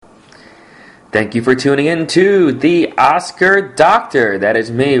Thank you for tuning in to the Oscar Doctor. That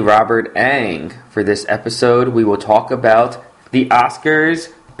is me, Robert Ang. For this episode, we will talk about the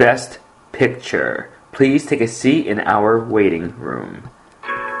Oscars Best Picture. Please take a seat in our waiting room.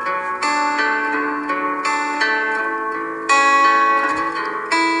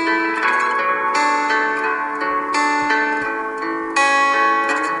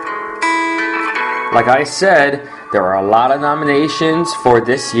 Like I said, there are a lot of nominations for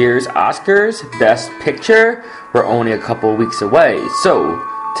this year's Oscars Best Picture. We're only a couple weeks away. So,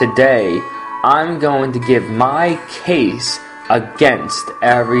 today, I'm going to give my case against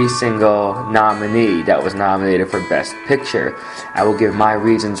every single nominee that was nominated for Best Picture. I will give my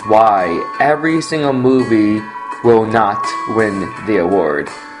reasons why every single movie will not win the award.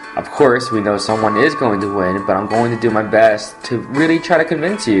 Of course, we know someone is going to win, but I'm going to do my best to really try to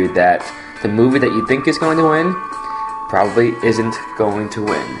convince you that the movie that you think is going to win probably isn't going to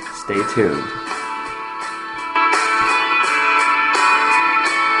win. Stay tuned.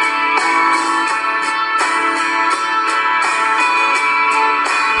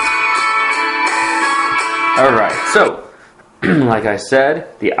 Alright, so, like I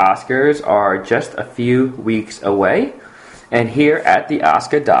said, the Oscars are just a few weeks away. And here at the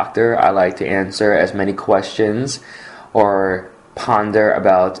Oscar Doctor, I like to answer as many questions or ponder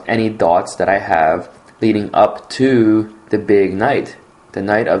about any thoughts that I have leading up to the big night, the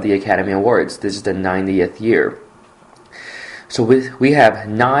night of the Academy Awards. This is the 90th year. So we have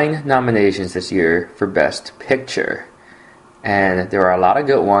 9 nominations this year for Best Picture. And there are a lot of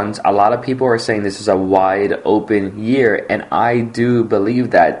good ones. A lot of people are saying this is a wide open year, and I do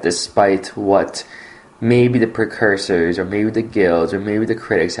believe that, despite what maybe the precursors or maybe the guilds or maybe the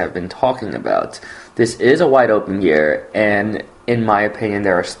critics have been talking about. This is a wide open year, and in my opinion,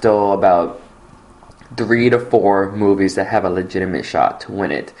 there are still about 3 to 4 movies that have a legitimate shot to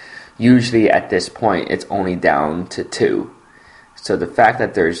win it. Usually at this point, it's only down to 2. So the fact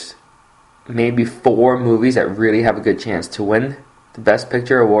that there's maybe 4 movies that really have a good chance to win the Best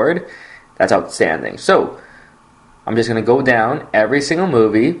Picture award, that's outstanding. So I'm just going to go down every single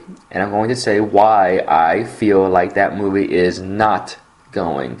movie, and I'm going to say why I feel like that movie is not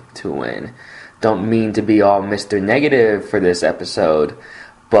going to win. Don't mean to be all Mr. Negative for this episode,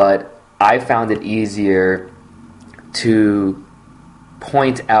 but I found it easier to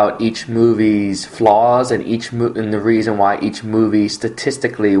point out each movie's flaws and and the reason why each movie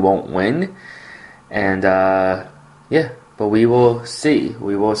statistically won't win. And but we will see.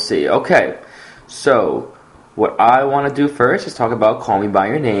 We will see. Okay, so what I want to do first is talk about Call Me By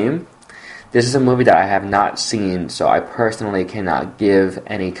Your Name. This is a movie that I have not seen, so I personally cannot give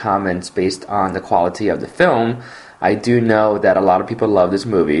any comments based on the quality of the film. I do know that a lot of people love this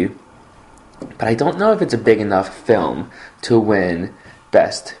movie, but I don't know if it's a big enough film to win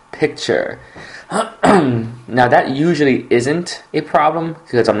Best Picture. Now, that usually isn't a problem,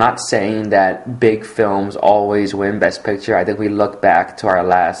 because I'm not saying that big films always win Best Picture. I think we look back to our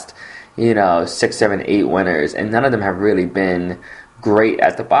last 6, 7, 8 winners, and none of them have really been great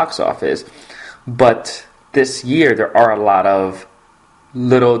at the box office. But this year, there are a lot of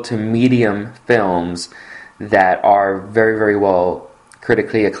little to medium films that are very, very well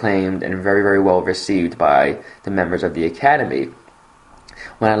critically acclaimed and very, very well received by the members of the Academy.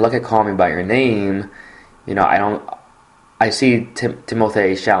 When I look at Call Me By Your Name, I see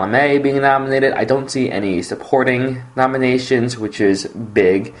Timothée Chalamet being nominated. I don't see any supporting nominations, which is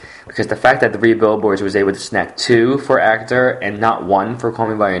big, because the fact that 3 Billboards was able to snag 2 for actor and not 1 for Call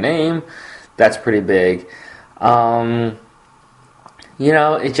Me By Your Name, that's pretty big.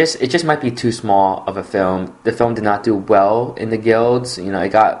 It just might be too small of a film. The film did not do well in the guilds.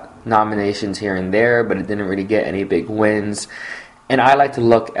 It got nominations here and there, but it didn't really get any big wins. And I like to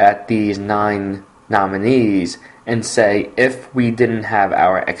look at these 9 nominees and say, if we didn't have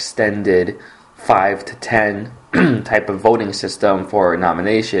our extended 5 to 10 type of voting system for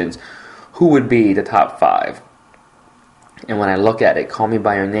nominations, who would be the top 5? And when I look at it, Call Me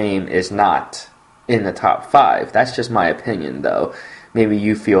By Your Name is not in the top 5. That's just my opinion, though. Maybe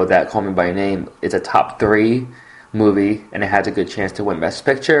you feel that Call Me By Your Name is a top 3 movie and it has a good chance to win Best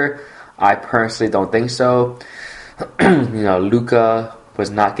Picture. I personally don't think so. Luca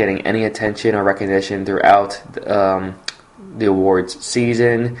was not getting any attention or recognition throughout the awards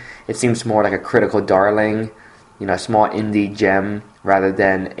season. It seems more like a critical darling, a small indie gem, rather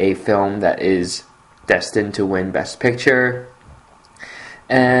than a film that is destined to win Best Picture.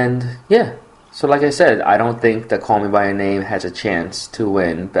 And so like I said, I don't think that Call Me By Your Name has a chance to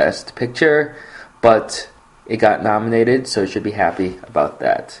win Best Picture, but it got nominated, so you should be happy about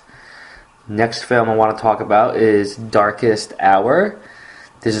that. Next film I want to talk about is Darkest Hour.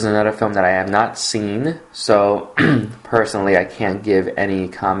 This is another film that I have not seen, so personally I can't give any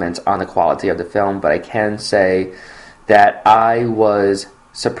comments on the quality of the film, but I can say that I was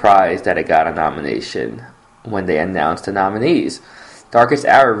surprised that it got a nomination when they announced the nominees. Darkest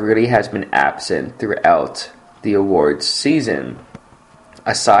Hour really has been absent throughout the awards season.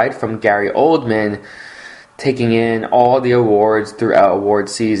 Aside from Gary Oldman taking in all the awards throughout award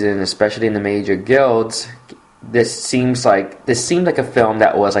season, especially in the major guilds, this seemed like a film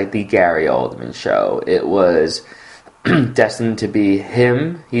that was like the Gary Oldman show. It was destined to be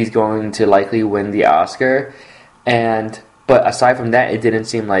him. He's going to likely win the Oscar, but aside from that, it didn't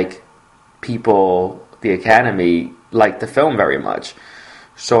seem like people, the Academy, liked the film very much.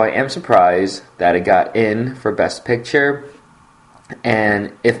 So I am surprised that it got in for Best Picture.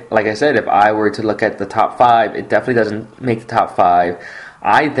 And if I were to look at the top 5, it definitely doesn't make the top 5.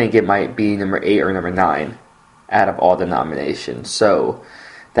 I think it might be number 8 or number 9 out of all the nominations. So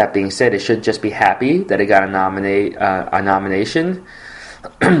that being said, it should just be happy that it got a nomination.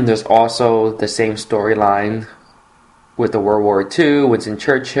 There's also the same storyline with the World War II, Winston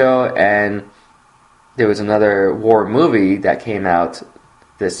Churchill, and there was another war movie that came out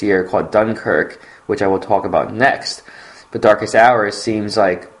this year called Dunkirk, which I will talk about next. But Darkest Hour seems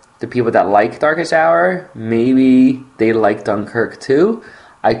like the people that like Darkest Hour, maybe they like Dunkirk too.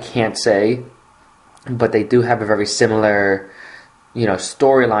 I can't say, but they do have a very similar,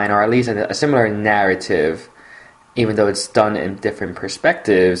 storyline, or at least a similar narrative, even though it's done in different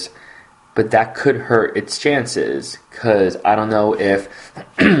perspectives. But that could hurt its chances, because I don't know if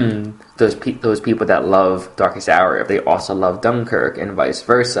those people that love Darkest Hour, if they also love Dunkirk, and vice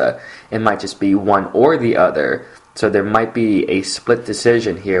versa. It might just be one or the other. So there might be a split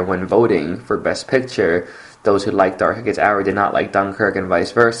decision here when voting for Best Picture. Those who like Darkest Hour did not like Dunkirk, and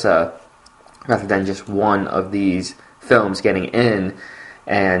vice versa, rather than just one of these films getting in.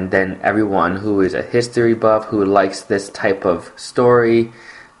 And then everyone who is a history buff, who likes this type of story,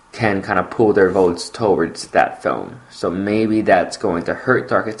 can kind of pull their votes towards that film. So maybe that's going to hurt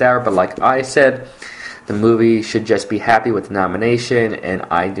Darkest Hour, but like I said, the movie should just be happy with the nomination, and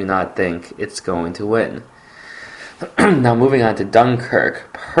I do not think it's going to win. Now moving on to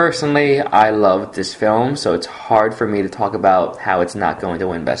Dunkirk. Personally, I love this film, so it's hard for me to talk about how it's not going to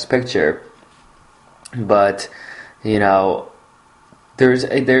win Best Picture. But,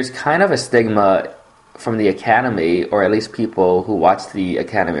 there's kind of a stigma from the Academy, or at least people who watch the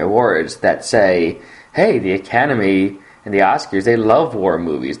Academy Awards, that say, hey, the Academy and the Oscars, they love war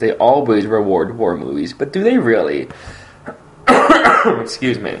movies. They always reward war movies. But do they really?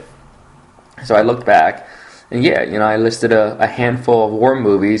 Excuse me. So I looked back, and I listed a handful of war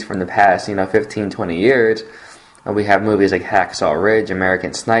movies from the past, 15, 20 years. We have movies like Hacksaw Ridge,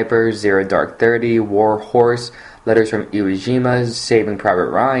 American Sniper, Zero Dark 30, War Horse, Letters from Iwo Jima, Saving Private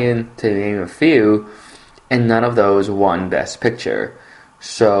Ryan, to name a few, and none of those won Best Picture.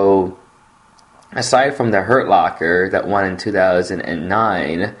 So, aside from The Hurt Locker that won in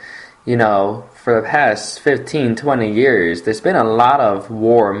 2009, for the past 15, 20 years, there's been a lot of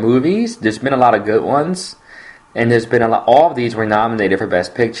war movies. There's been a lot of good ones, and there's been all of these were nominated for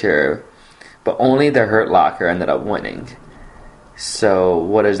Best Picture, but only The Hurt Locker ended up winning. So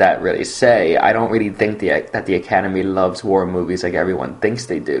what does that really say? I don't really think that the Academy loves war movies like everyone thinks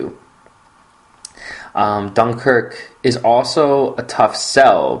they do. Dunkirk is also a tough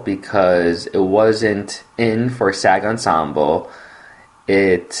sell because it wasn't in for SAG Ensemble.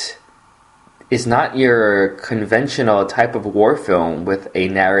 It is not your conventional type of war film with a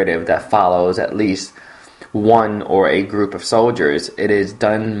narrative that follows at least one or a group of soldiers. It is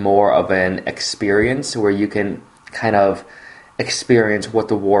done more of an experience where you can kind of experience what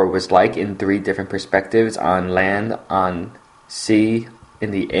the war was like in 3 different perspectives: on land, on sea,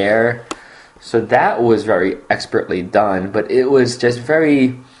 in the air. So that was very expertly done, but it was just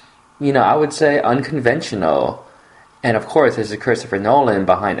very, I would say unconventional. And of course, this is Christopher Nolan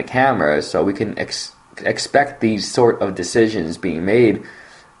behind the camera, so we can expect these sort of decisions being made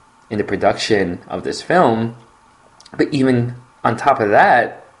in the production of this film. But even on top of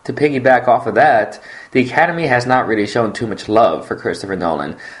that, to piggyback off of that, the Academy has not really shown too much love for Christopher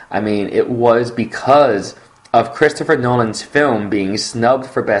Nolan. I mean, it was because of Christopher Nolan's film being snubbed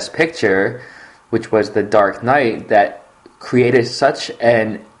for Best Picture, which was The Dark Knight, that created such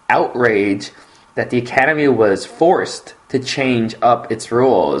an outrage that the Academy was forced to change up its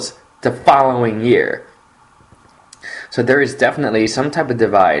rules the following year. So there is definitely some type of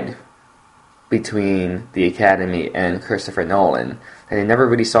divide between the Academy and Christopher Nolan, and they never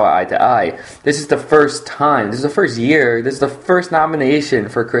really saw eye to eye. This is the first nomination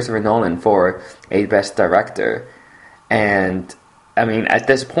for Christopher Nolan for a Best Director. And I mean, at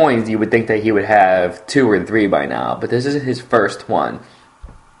this point, you would think that he would have 2 or 3 by now, but this is his first one.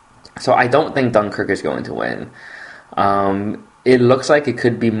 So I don't think Dunkirk is going to win. It looks like it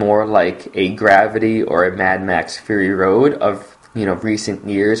could be more like a Gravity or a Mad Max Fury Road of recent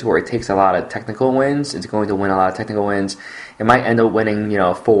years, where it takes a lot of technical wins. It's going to win a lot of technical wins. It might end up winning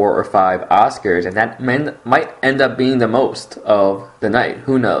 4 or 5 Oscars, and that might end up being the most of the night.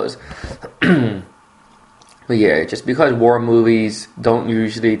 Who knows? But yeah, just because war movies don't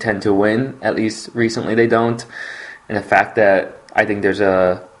usually tend to win, at least recently they don't, and the fact that I think there's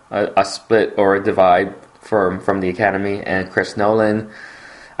a split or a divide from the Academy and Chris Nolan,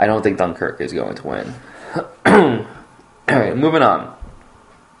 I don't think Dunkirk is going to win. Alright, moving on.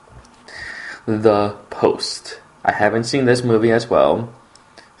 The Post. I haven't seen this movie as well,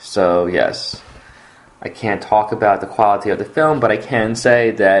 so yes, I can't talk about the quality of the film, but I can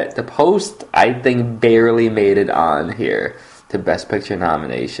say that The Post, I think, barely made it on here to Best Picture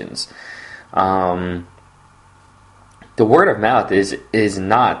nominations. The word of mouth is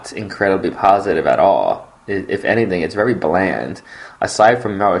not incredibly positive at all. If anything, it's very bland. Aside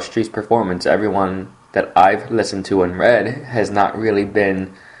from Meryl Streep's performance, everyone that I've listened to and read has not really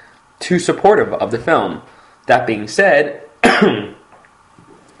been too supportive of the film. That being said,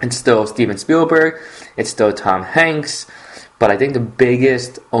 it's still Steven Spielberg, it's still Tom Hanks, but I think the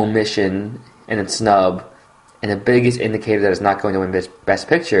biggest omission and a snub, and the biggest indicator that it's not going to win Best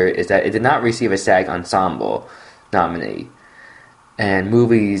Picture, is that it did not receive a SAG Ensemble nominee. And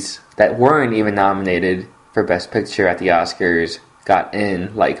movies that weren't even nominated for Best Picture at the Oscars got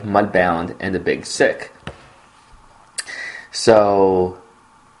in, like Mudbound and The Big Sick. So,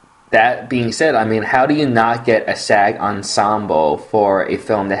 that being said, I mean, how do you not get a SAG Ensemble for a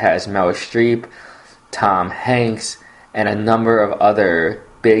film that has Meryl Streep, Tom Hanks, and a number of other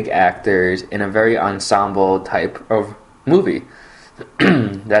big actors in a very ensemble type of movie?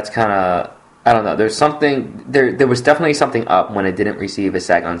 That's kind of, I don't know, there's something, there was definitely something up when it didn't receive a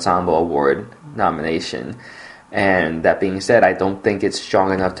SAG Ensemble Award nomination. And that being said, I don't think it's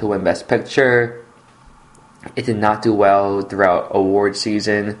strong enough to win Best Picture. It did not do well throughout award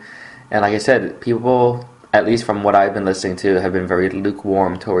season. And like I said, people, at least from what I've been listening to, have been very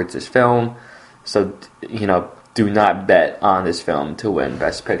lukewarm towards this film. So, do not bet on this film to win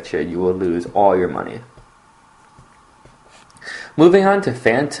Best Picture. You will lose all your money. Moving on to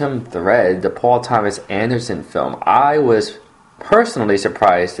Phantom Thread, the Paul Thomas Anderson film. I was personally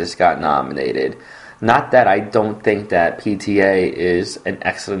surprised this got nominated. Not that I don't think that PTA is an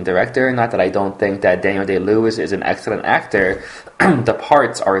excellent director, not that I don't think that Daniel Day-Lewis is an excellent actor. The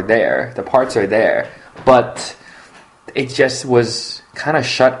parts are there. But it just was kind of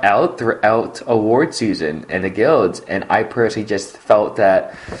shut out throughout award season and the guilds. And I personally just felt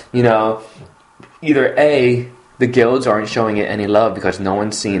that, either A, the guilds aren't showing it any love because no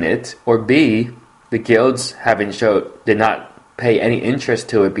one's seen it, or B, the guilds did not pay any interest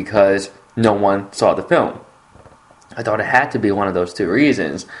to it because no one saw the film. I thought it had to be one of those two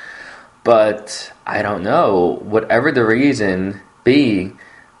reasons. But I don't know. Whatever the reason be,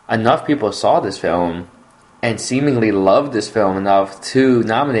 enough people saw this film and seemingly loved this film enough to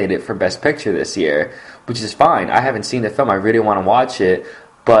nominate it for Best Picture this year, which is fine. I haven't seen the film. I really want to watch it.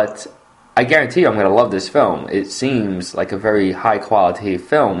 But I guarantee you I'm going to love this film. It seems like a very high-quality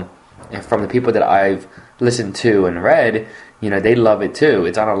film. And from the people that I've listened to and read, they love it too.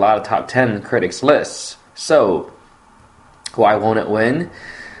 It's on a lot of top 10 critics lists. So, why won't it win?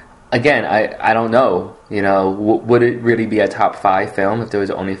 Again, I don't know. Would it really be a top 5 film if there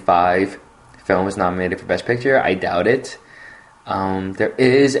was only 5 films nominated for Best Picture? I doubt it. There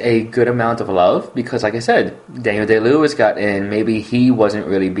is a good amount of love because, like I said, Daniel Day-Lewis got in. Maybe he wasn't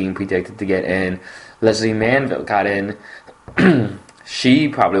really being predicted to get in. Leslie Manville got in. She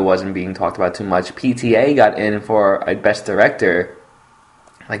probably wasn't being talked about too much. PTA got in for a Best Director.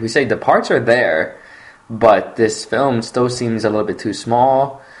 Like we say, the parts are there, but this film still seems a little bit too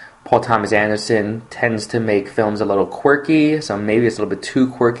small. Paul Thomas Anderson tends to make films a little quirky, so maybe it's a little bit too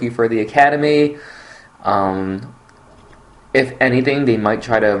quirky for the Academy. If anything, they might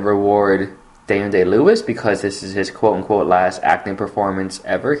try to reward Daniel Day-Lewis because this is his quote-unquote last acting performance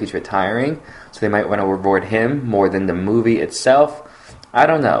ever. He's retiring, so they might want to reward him more than the movie itself. I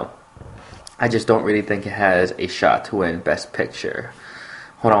don't know. I just don't really think it has a shot to win Best Picture.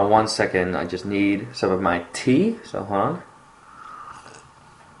 Hold on one second. I just need some of my tea. So hold on.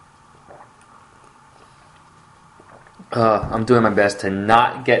 I'm doing my best to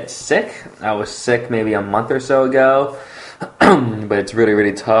not get sick. I was sick maybe a month or so ago. But it's really,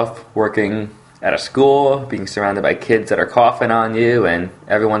 really tough working at a school, being surrounded by kids that are coughing on you, and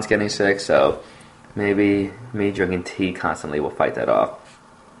everyone's getting sick. So Maybe me drinking tea constantly will fight that off.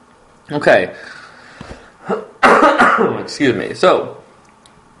 Okay. Excuse me. So,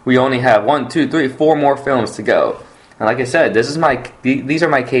 we only have 4 more films to go. And like I said, these are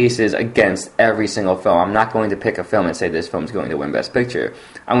my cases against every single film. I'm not going to pick a film and say this film's going to win Best Picture.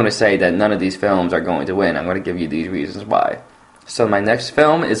 I'm going to say that none of these films are going to win. I'm going to give you these reasons why. So my next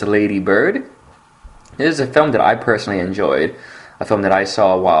film is Lady Bird. This is a film that I personally enjoyed. A film that I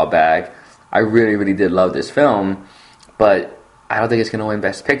saw a while back. I really, really did love this film. But I don't think it's going to win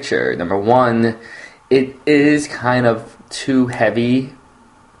Best Picture. Number one, it is kind of too heavy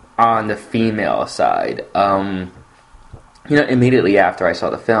on the female side. Immediately after I saw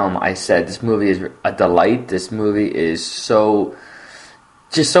the film, I said, this movie is a delight. This movie is so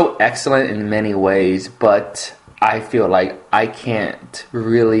excellent in many ways, but I feel like I can't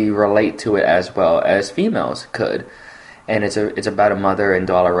really relate to it as well as females could. And it's about a mother and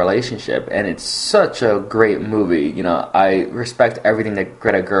daughter relationship, and it's such a great movie. I respect everything that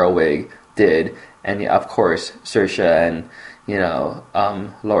Greta Gerwig did, and of course, Saoirse and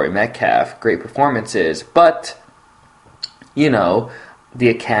Laurie Metcalf, great performances, but the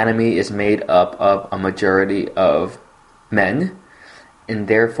Academy is made up of a majority of men, and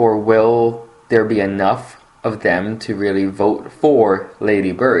therefore will there be enough of them to really vote for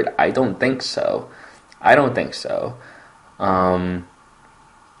Lady Bird? I don't think so. There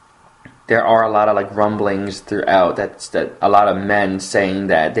are a lot of rumblings throughout that a lot of men saying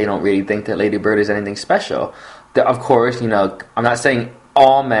that they don't really think that Lady Bird is anything special. Of course, I'm not saying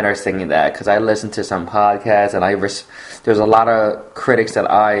all men are saying that, because I listen to some podcasts and there's a lot of critics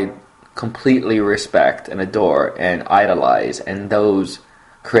that I completely respect and adore and idolize, and those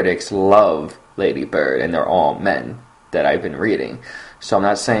critics love Lady Bird, and they're all men that I've been reading. So I'm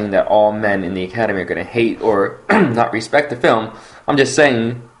not saying that all men in the Academy are going to hate or not respect the film. I'm just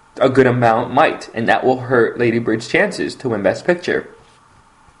saying a good amount might, and that will hurt Lady Bird's chances to win Best Picture.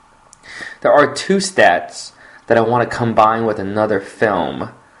 There are 2 stats that I want to combine with another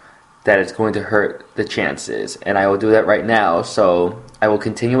film that is going to hurt the chances, and I will do that right now. So I will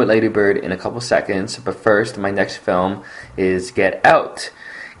continue with Lady Bird in a couple seconds, but first, my next film is Get Out.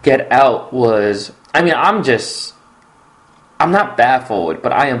 Get Out was, I'm not baffled,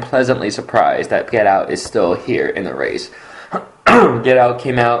 but I am pleasantly surprised that Get Out is still here in the race. Get Out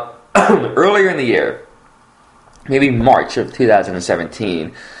came out earlier in the year, maybe March of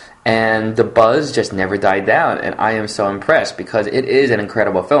 2017, and the buzz just never died down, and I am so impressed because it is an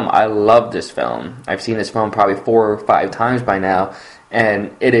incredible film. I love this film. I've seen this film probably 4 or 5 times by now,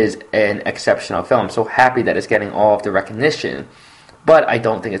 and it is an exceptional film. I'm so happy that it's getting all of the recognition, but I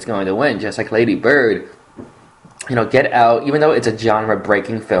don't think it's going to win, just like Lady Bird. Get Out, even though it's a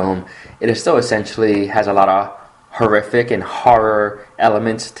genre-breaking film, it is still essentially has a lot of horrific and horror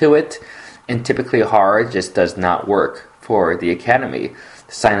elements to it, and typically horror just does not work for the Academy.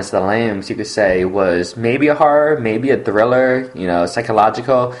 Silence of the Lambs, you could say, was maybe a horror, maybe a thriller,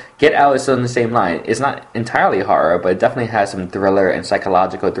 psychological. Get Out is still in the same line. It's not entirely horror, but it definitely has some thriller and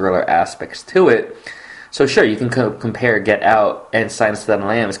psychological thriller aspects to it. So sure, you can compare Get Out and Silence of the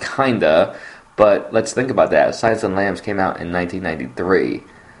Lambs, kinda, but let's think about that. Silence of the Lambs came out in 1993.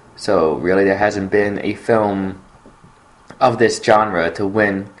 So really there hasn't been a film of this genre to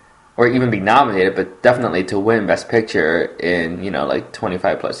win, or even be nominated, but definitely to win Best Picture in,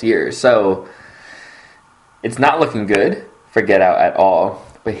 25 plus years. So it's not looking good for Get Out at all.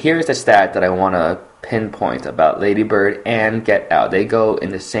 But here's the stat that I want to pinpoint about Lady Bird and Get Out. They go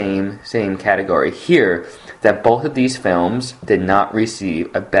in the same category here, that both of these films did not receive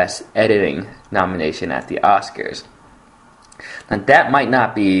a Best Editing nomination at the Oscars. Now that might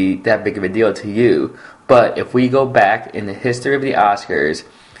not be that big of a deal to you, but if we go back in the history of the Oscars,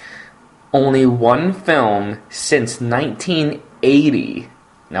 only one film since 1980,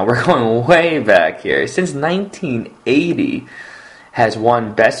 now we're going way back here, since 1980 has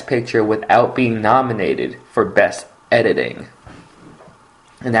won Best Picture without being nominated for Best Editing.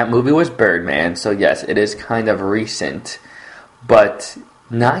 And that movie was Birdman, so yes, it is kind of recent, but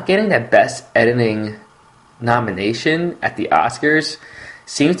not getting that Best Editing nomination at the Oscars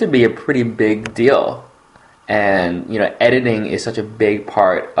seems to be a pretty big deal. And, editing is such a big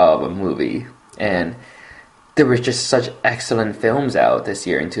part of a movie. And there was just such excellent films out this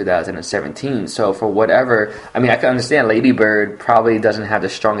year in 2017. So for whatever, I can understand Lady Bird probably doesn't have the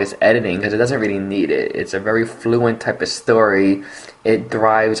strongest editing because it doesn't really need it. It's a very fluent type of story. It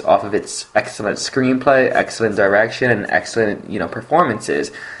thrives off of its excellent screenplay, excellent direction, and excellent,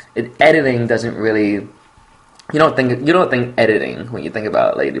 performances. Editing doesn't really... You don't think editing when you think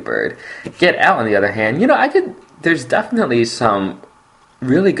about Lady Bird. Get Out, on the other hand, there's definitely some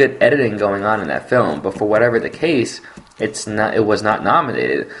really good editing going on in that film, but for whatever the case, it was not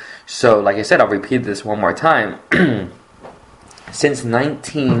nominated. So, like I said, I'll repeat this one more time. Since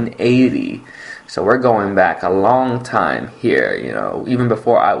 1980, so we're going back a long time here, even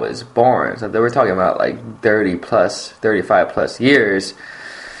before I was born. So they were talking about like 35 plus years.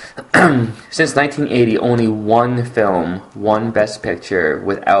 Since 1980, only one film won Best Picture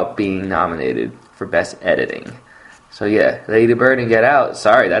without being nominated for Best Editing. So yeah, Lady Bird and Get Out,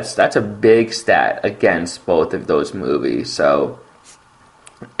 sorry, that's a big stat against both of those movies. So,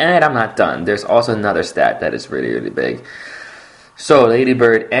 and I'm not done. There's also another stat that is really, really big. So, Lady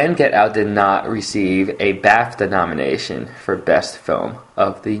Bird and Get Out did not receive a BAFTA nomination for Best Film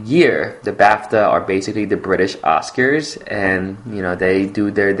of the Year. The BAFTA are basically the British Oscars, and, they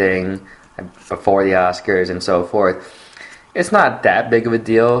do their thing before the Oscars and so forth. It's not that big of a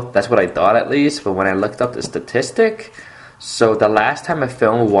deal. That's what I thought, at least. But when I looked up the statistic, so the last time a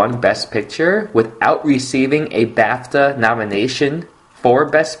film won Best Picture without receiving a BAFTA nomination for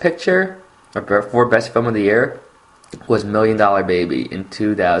Best Picture, or for Best Film of the Year, was Million Dollar Baby in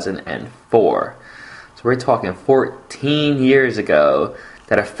 2004. So we're talking 14 years ago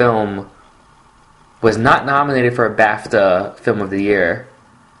that a film was not nominated for a BAFTA Film of the Year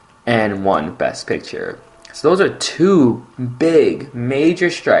and won Best Picture. So those are two big, major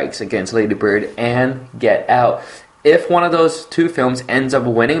strikes against Lady Bird and Get Out. If one of those two films ends up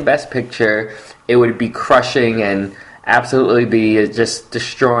winning Best Picture, it would be crushing and absolutely be just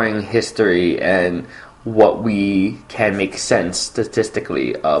destroying history and what we can make sense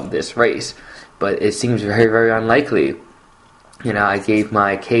statistically of this race. But it seems very, very unlikely. I gave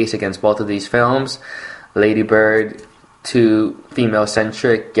my case against both of these films. Lady Bird, too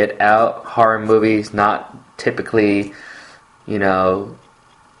female-centric. Get Out, horror movies, not typically,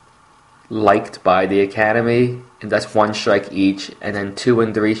 liked by the Academy. And that's one strike each. And then 2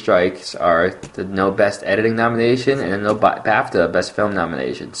 and 3 strikes are the no Best Editing nomination and then no BAFTA Best Film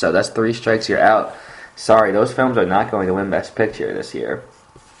nomination. So that's 3 strikes, you're out. Sorry, those films are not going to win Best Picture this year.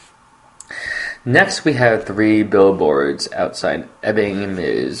 Next, we have 3 Billboards Outside Ebbing,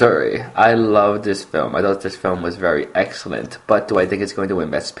 Missouri. I love this film. I thought this film was very excellent. But do I think it's going to win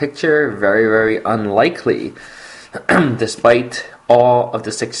Best Picture? Very, very unlikely. Despite all of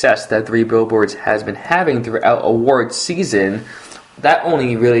the success that 3 Billboards has been having throughout awards season, that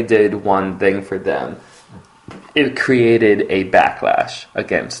only really did one thing for them. It created a backlash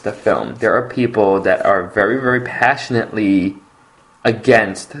against the film. There are people that are very, very passionately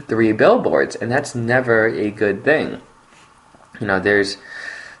against 3 Billboards, and that's never a good thing. There's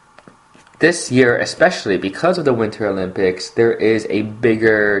this year, especially because of the Winter Olympics, there is a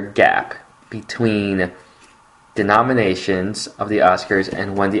bigger gap between the nominations of the Oscars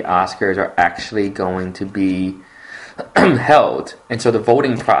and when the Oscars are actually going to be held. And so the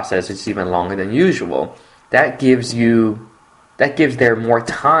voting process is even longer than usual. That gives them more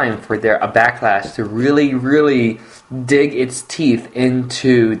time for a backlash to really, really dig its teeth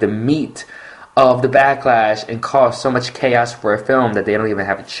into the meat of the backlash and cause so much chaos for a film that they don't even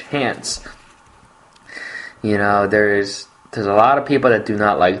have a chance. There's a lot of people that do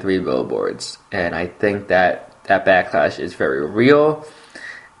not like 3 Billboards, and I think that backlash is very real.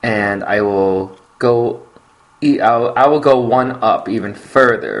 And I will go one up even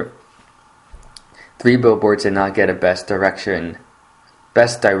further. 3 Billboards did not get a Best Director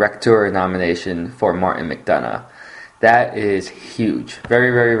nomination for Martin McDonagh. That is huge. Very,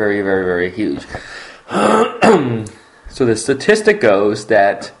 very, very, very, very huge. So the statistic goes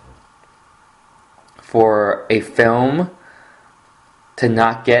that for a film to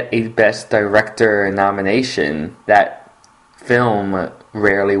not get a Best Director nomination, that film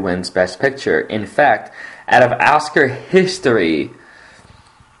rarely wins Best Picture. In fact, out of Oscar history,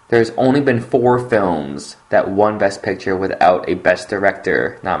 there's only been 4 films that won Best Picture without a Best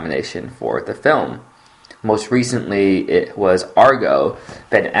Director nomination for the film. Most recently, it was Argo.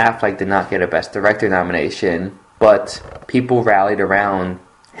 Ben Affleck did not get a Best Director nomination, but people rallied around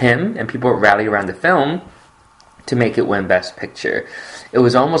him and people rallied around the film to make it win Best Picture. It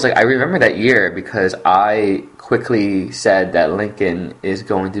was almost like, I remember that year because I quickly said that Lincoln is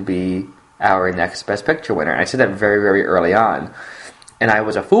going to be our next Best Picture winner. I said that very, very early on. And I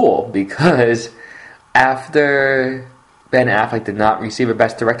was a fool because after Ben Affleck did not receive a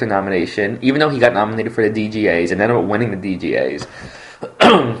Best Director nomination, even though he got nominated for the DGAs and ended up winning the DGAs,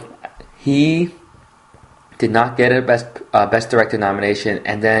 he did not get a Best Director nomination.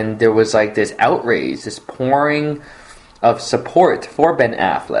 And then there was like this outrage, this pouring of support for Ben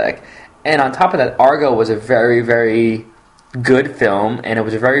Affleck. And on top of that, Argo was a very, very good film, and it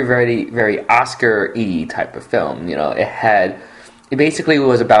was a very, very, very Oscar-y type of film. It had it basically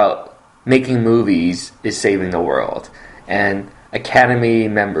was about making movies is saving the world, and Academy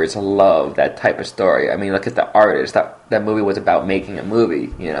members love that type of story. I mean, look at The Artist. That movie was about making a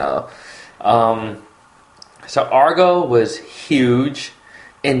movie, you know. So Argo was huge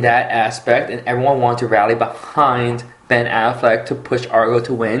in that aspect, and everyone wanted to rally behind Ben Affleck to push Argo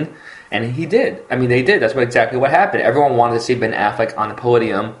to win, and he did. I mean, they did. That's exactly what happened. Everyone wanted to see Ben Affleck on the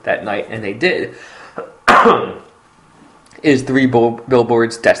podium that night, and they did. Is Three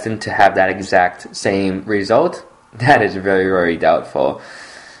Billboards destined to have that exact same result? That is very, very doubtful.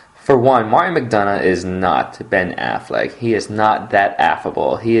 For one, Martin McDonagh is not Ben Affleck. He is not that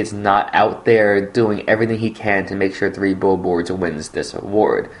affable. He is not out there doing everything he can to make sure Three Billboards wins this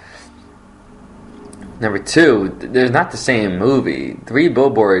award. Number two, there's not the same movie. Three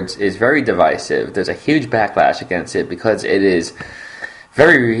Billboards is very divisive. There's a huge backlash against it because it is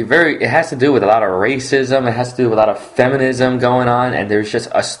very, very, it has to do with a lot of racism, it has to do with a lot of feminism going on, and there's just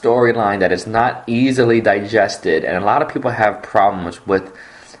a storyline that is not easily digested, and a lot of people have problems with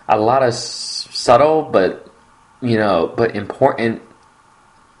a lot of subtle but important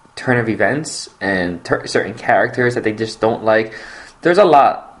turn of events and certain characters that they just don't like. There's a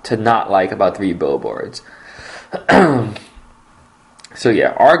lot to not like about Three Billboards. So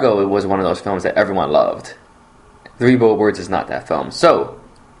yeah, Argo was one of those films that everyone loved. Three Billboards is not that film. So,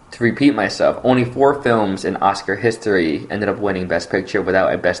 to repeat myself, only 4 films in Oscar history ended up winning Best Picture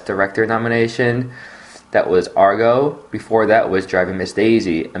without a Best Director nomination. That was Argo. Before that was Driving Miss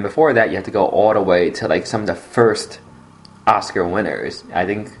Daisy. And before that, you have to go all the way to like some of the first Oscar winners. I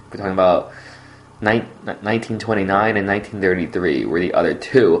think we're talking about 1929 and 1933 were the other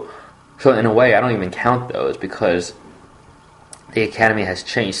two. So in a way, I don't even count those because the Academy has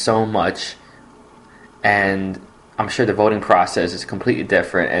changed so much, and I'm sure the voting process is completely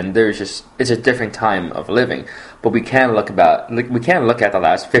different, and it's a different time of living. But we can look at the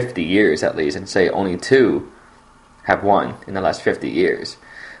last 50 years at least and say only 2 have won in the last 50 years,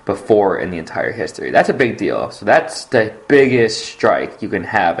 but 4 in the entire history. That's a big deal. So that's the biggest strike you can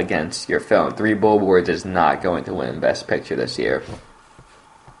have against your film. Three Billboards is not going to win Best Picture this year.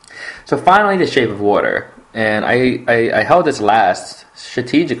 So finally, The Shape of Water, and I held this last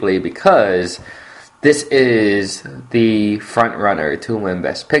strategically because this is the front runner to win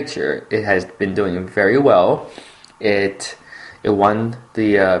Best Picture. It has been doing very well. It won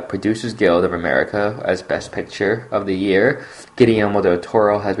the Producers Guild of America as Best Picture of the Year. Guillermo del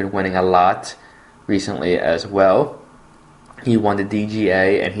Toro has been winning a lot recently as well. He won the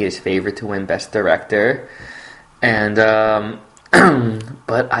DGA, and he is favored to win Best Director. And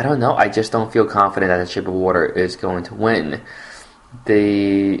but I don't know. I just don't feel confident that The Shape of Water is going to win.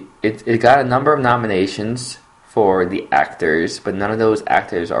 It got a number of nominations for the actors, but none of those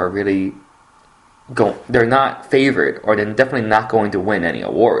actors are really they're not favored, or they're definitely not going to win any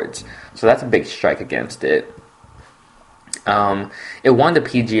awards. So that's a big strike against it. It won the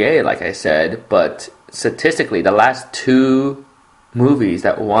PGA, like I said, but statistically, the last 2 movies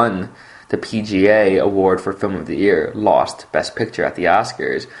that won the PGA award for Film of the Year lost Best Picture at the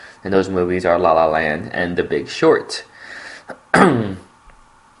Oscars, and those movies are La La Land and The Big Short. In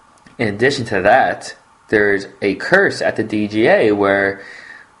addition to that, there's a curse at the DGA where,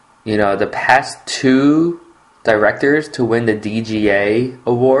 the past 2 directors to win the DGA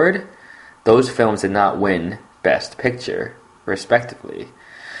award, those films did not win Best Picture, respectively.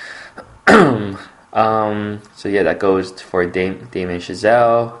 So yeah, that goes for Damien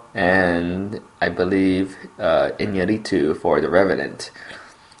Chazelle and I believe Iñárritu for The Revenant.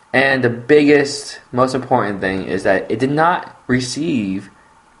 And the biggest, most important thing is that it did not receive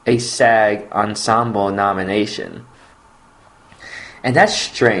a SAG Ensemble nomination. And that's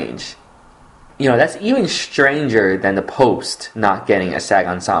strange. That's even stranger than The Post not getting a SAG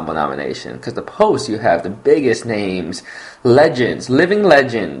Ensemble nomination. Because The Post, you have the biggest names, legends, living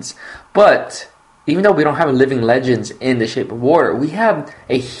legends. But even though we don't have living legends in The Shape of Water, we have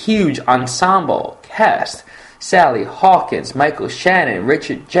a huge ensemble cast. Sally Hawkins, Michael Shannon,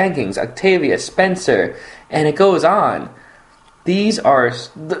 Richard Jenkins, Octavia Spencer, and it goes on. This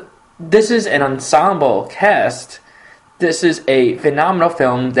is an ensemble cast. This is a phenomenal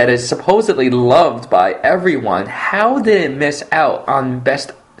film that is supposedly loved by everyone. How did it miss out on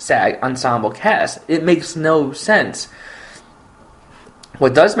Best SAG Ensemble Cast? It makes no sense.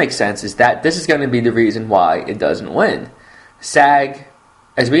 What does make sense is that this is going to be the reason why it doesn't win. SAG,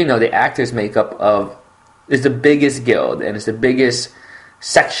 as we know, the actors makeup is the biggest guild, and it's the biggest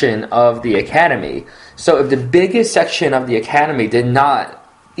section of the Academy. So if the biggest section of the Academy did not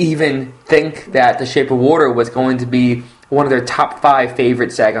even think that The Shape of Water was going to be one of their top 5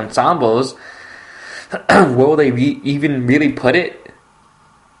 favorite SAG ensembles, will they even really put it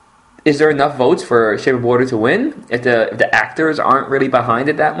is there enough votes for Shape of Water to win if the actors aren't really behind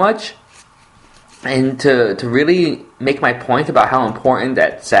it that much? And to really make my point about how important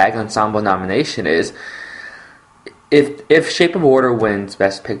that SAG Ensemble nomination is, if Shape of Water wins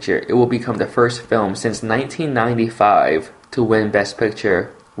Best Picture, it will become the first film since 1995 to win Best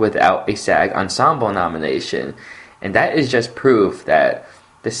Picture without a SAG Ensemble nomination. And that is just proof that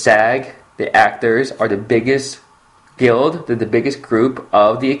the SAG, the actors, are the biggest guild, they're the biggest group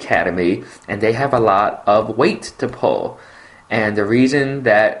of the Academy, and they have a lot of weight to pull. And the reason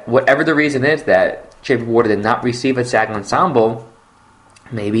that, whatever the reason is that Shape of Water did not receive a SAG Ensemble,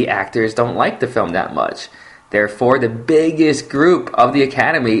 maybe actors don't like the film that much. Therefore, the biggest group of the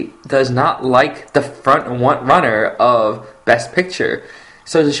Academy does not like the front runner of Best Picture.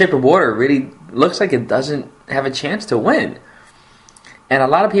 So The Shape of Water really looks like it doesn't have a chance to win. And a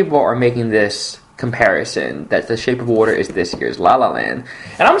lot of people are making this comparison that The Shape of Water is this year's La La Land.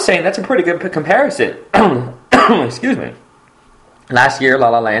 And I'm saying that's a pretty good comparison. Excuse me. Last year, La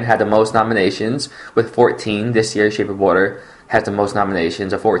La Land had the most nominations with 14. This year, Shape of Water has the most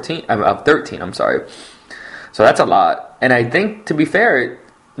nominations of 13. So that's a lot. And I think, to be fair,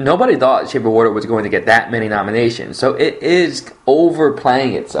 nobody thought Shape of Water was going to get that many nominations. So it is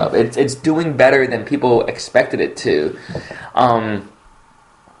overplaying itself. It's doing better than people expected it to.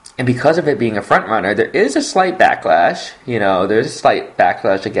 And because of it being a front runner, there is a slight backlash. There's a slight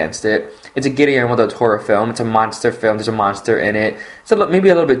backlash against it. It's a Guillermo del Toro film. It's a monster film. There's a monster in it. It's maybe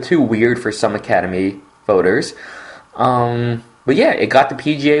a little bit too weird for some Academy voters. But yeah, it got the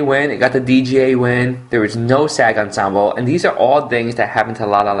PGA win. It got the DGA win. There was no SAG Ensemble. And these are all things that happened to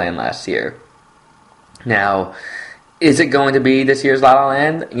La La Land last year. Now, is it going to be this year's La La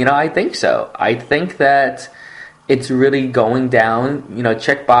Land? I think so. I think that it's really going down,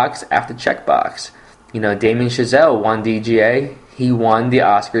 checkbox after checkbox. Damien Chazelle won DGA. He won the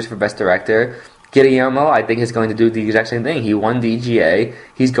Oscars for Best Director. Guillermo, I think, is going to do the exact same thing. He won DGA.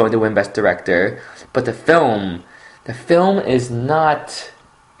 He's going to win Best Director. But the film is not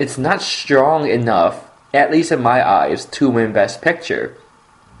strong enough, at least in my eyes, to win Best Picture.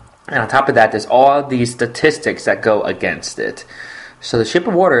 And on top of that, there's all these statistics that go against it. So The Shape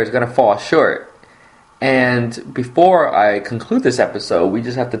of Water is going to fall short. And before I conclude this episode, we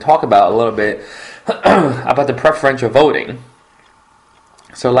just have to talk about a little bit about the preferential voting.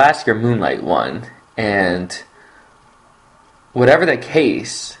 So last year, Moonlight won. And whatever the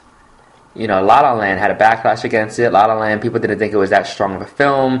case, La La Land had a backlash against it. La La Land, people didn't think it was that strong of a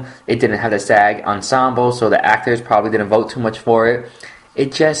film. It didn't have the SAG Ensemble, so the actors probably didn't vote too much for it.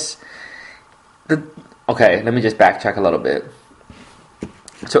 Okay, let me just backtrack a little bit.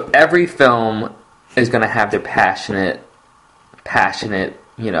 So every film is going to have their passionate,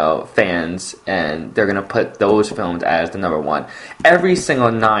 fans, and they're going to put those films as the number one. Every single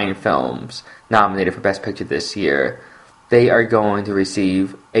 9 films nominated for Best Picture this year, they are going to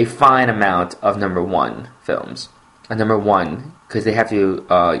receive a fine amount of number one films. A number one, because they have to,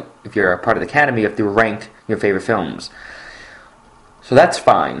 if you're a part of the Academy, you have to rank your favorite films. So that's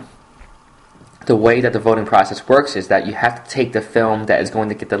fine. The way that the voting process works is that you have to take the film that is going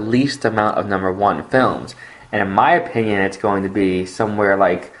to get the least amount of number one films. And in my opinion, it's going to be somewhere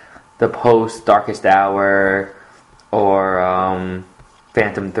like The Post, Darkest Hour, or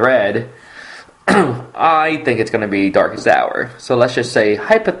Phantom Thread. I think it's going to be Darkest Hour. So let's just say,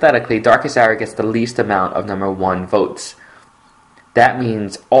 hypothetically, Darkest Hour gets the least amount of number one votes. That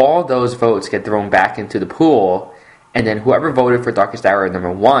means all those votes get thrown back into the pool, and then whoever voted for Darkest Hour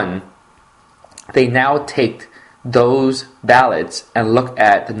number one, they now take those ballots and look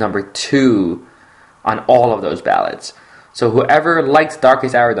at the number 2 on all of those ballots. So whoever likes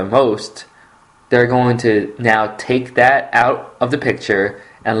Darkest Hour the most, they're going to now take that out of the picture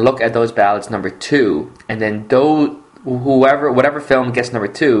and look at those ballots number 2, and then whatever film gets number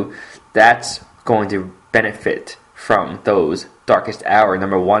 2, that's going to benefit from those Darkest Hour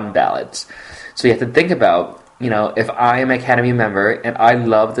number 1 ballots. So you have to think about, if I am an Academy member and I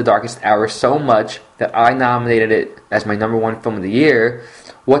love The Darkest Hour so much that I nominated it as my number 1 film of the year,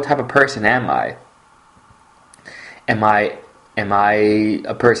 what type of person am I? Am I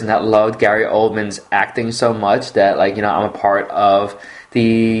a person that loved Gary Oldman's acting so much that, I'm a part of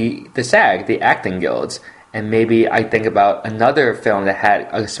the SAG, the acting guilds, and maybe I think about another film that had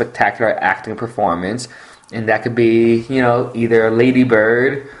a spectacular acting performance, and that could be, either Lady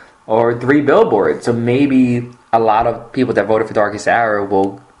Bird or 3 Billboards. So maybe a lot of people that voted for Darkest Hour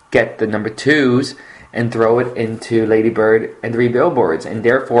will get the number 2s and throw it into Lady Bird and 3 Billboards, and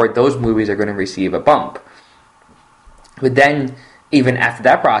therefore those movies are going to receive a bump. But then, even after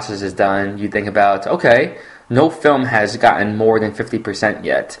that process is done, you think about, okay, no film has gotten more than 50%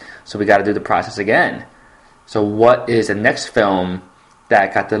 yet. So we got to do the process again. So what is the next film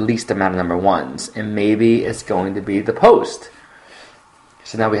that got the least amount of number ones? And maybe it's going to be The Post.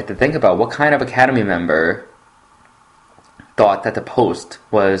 So now we have to think about what kind of Academy member thought that The Post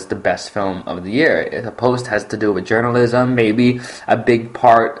was the best film of the year. If The Post has to do with journalism, maybe a big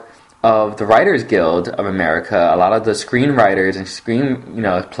part of the Writers Guild of America, a lot of the screenwriters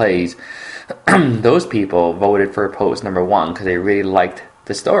and plays, those people voted for Post number one because they really liked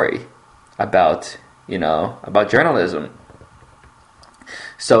the story about journalism.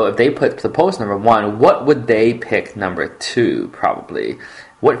 So if they put The Post number one, what would they pick number two, probably?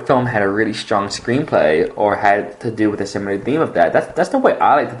 What film had a really strong screenplay or had to do with a similar theme of that? That's the way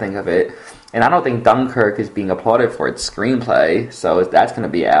I like to think of it. And I don't think Dunkirk is being applauded for its screenplay, so that's going to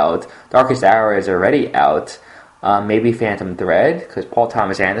be out. Darkest Hour is already out. Maybe Phantom Thread, because Paul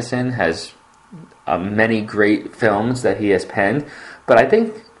Thomas Anderson has many great films that he has penned. But I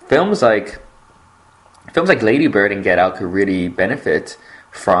think films like Lady Bird and Get Out could really benefit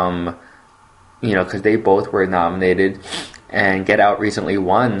from, because they both were nominated, and Get Out recently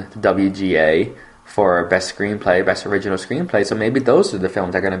won the WGA for Best Screenplay, Best Original Screenplay, so maybe those are the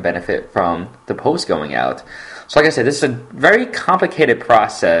films that are going to benefit from The Post going out. So like I said, this is a very complicated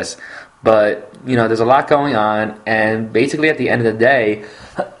process, but, there's a lot going on, and basically at the end of the day,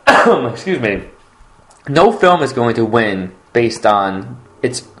 excuse me, no film is going to win based on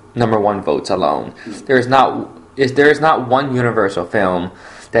its number one votes alone. There is not one Universal film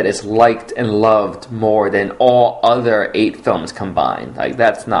that is liked and loved more than all other 8 films combined. Like,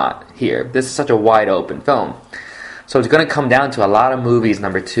 that's not here. This is such a wide open film. So it's going to come down to a lot of movies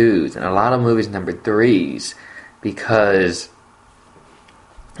number 2s and a lot of movies number 3s, because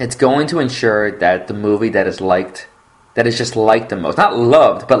it's going to ensure that the movie that is just liked the most, not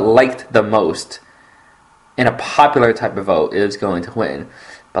loved, but liked the most in a popular type of vote, is going to win.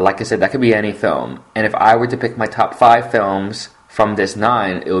 But like I said, that could be any film. And if I were to pick my top 5 films from this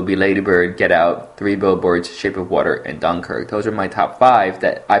 9, it would be Lady Bird, Get Out, 3 Billboards, Shape of Water, and Dunkirk. Those are my top 5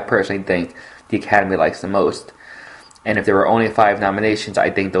 that I personally think the Academy likes the most. And if there were only 5 nominations, I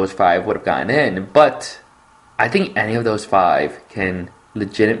think those 5 would have gotten in. But I think any of those 5 can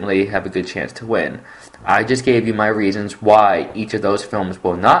legitimately have a good chance to win. I just gave you my reasons why each of those films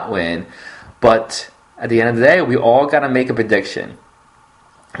will not win. But at the end of the day, we all got to make a prediction.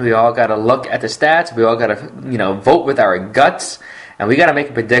 We all got to look at the stats. We all got to, vote with our guts. And we got to make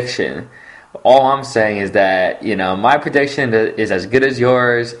a prediction. All I'm saying is that, my prediction is as good as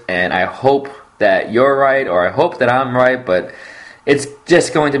yours. And I hope that you're right, or I hope that I'm right. But it's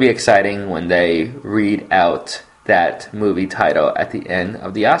just going to be exciting when they read out that movie title at the end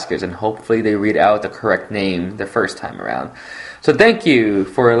of the Oscars. And hopefully they read out the correct name the first time around. So thank you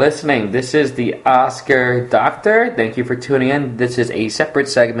for listening. This is the Oscar Doctor. Thank you for tuning in. This is a separate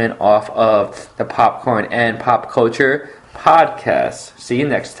segment off of the Popcorn and Pop Culture podcast. See you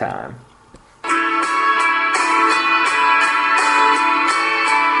next time.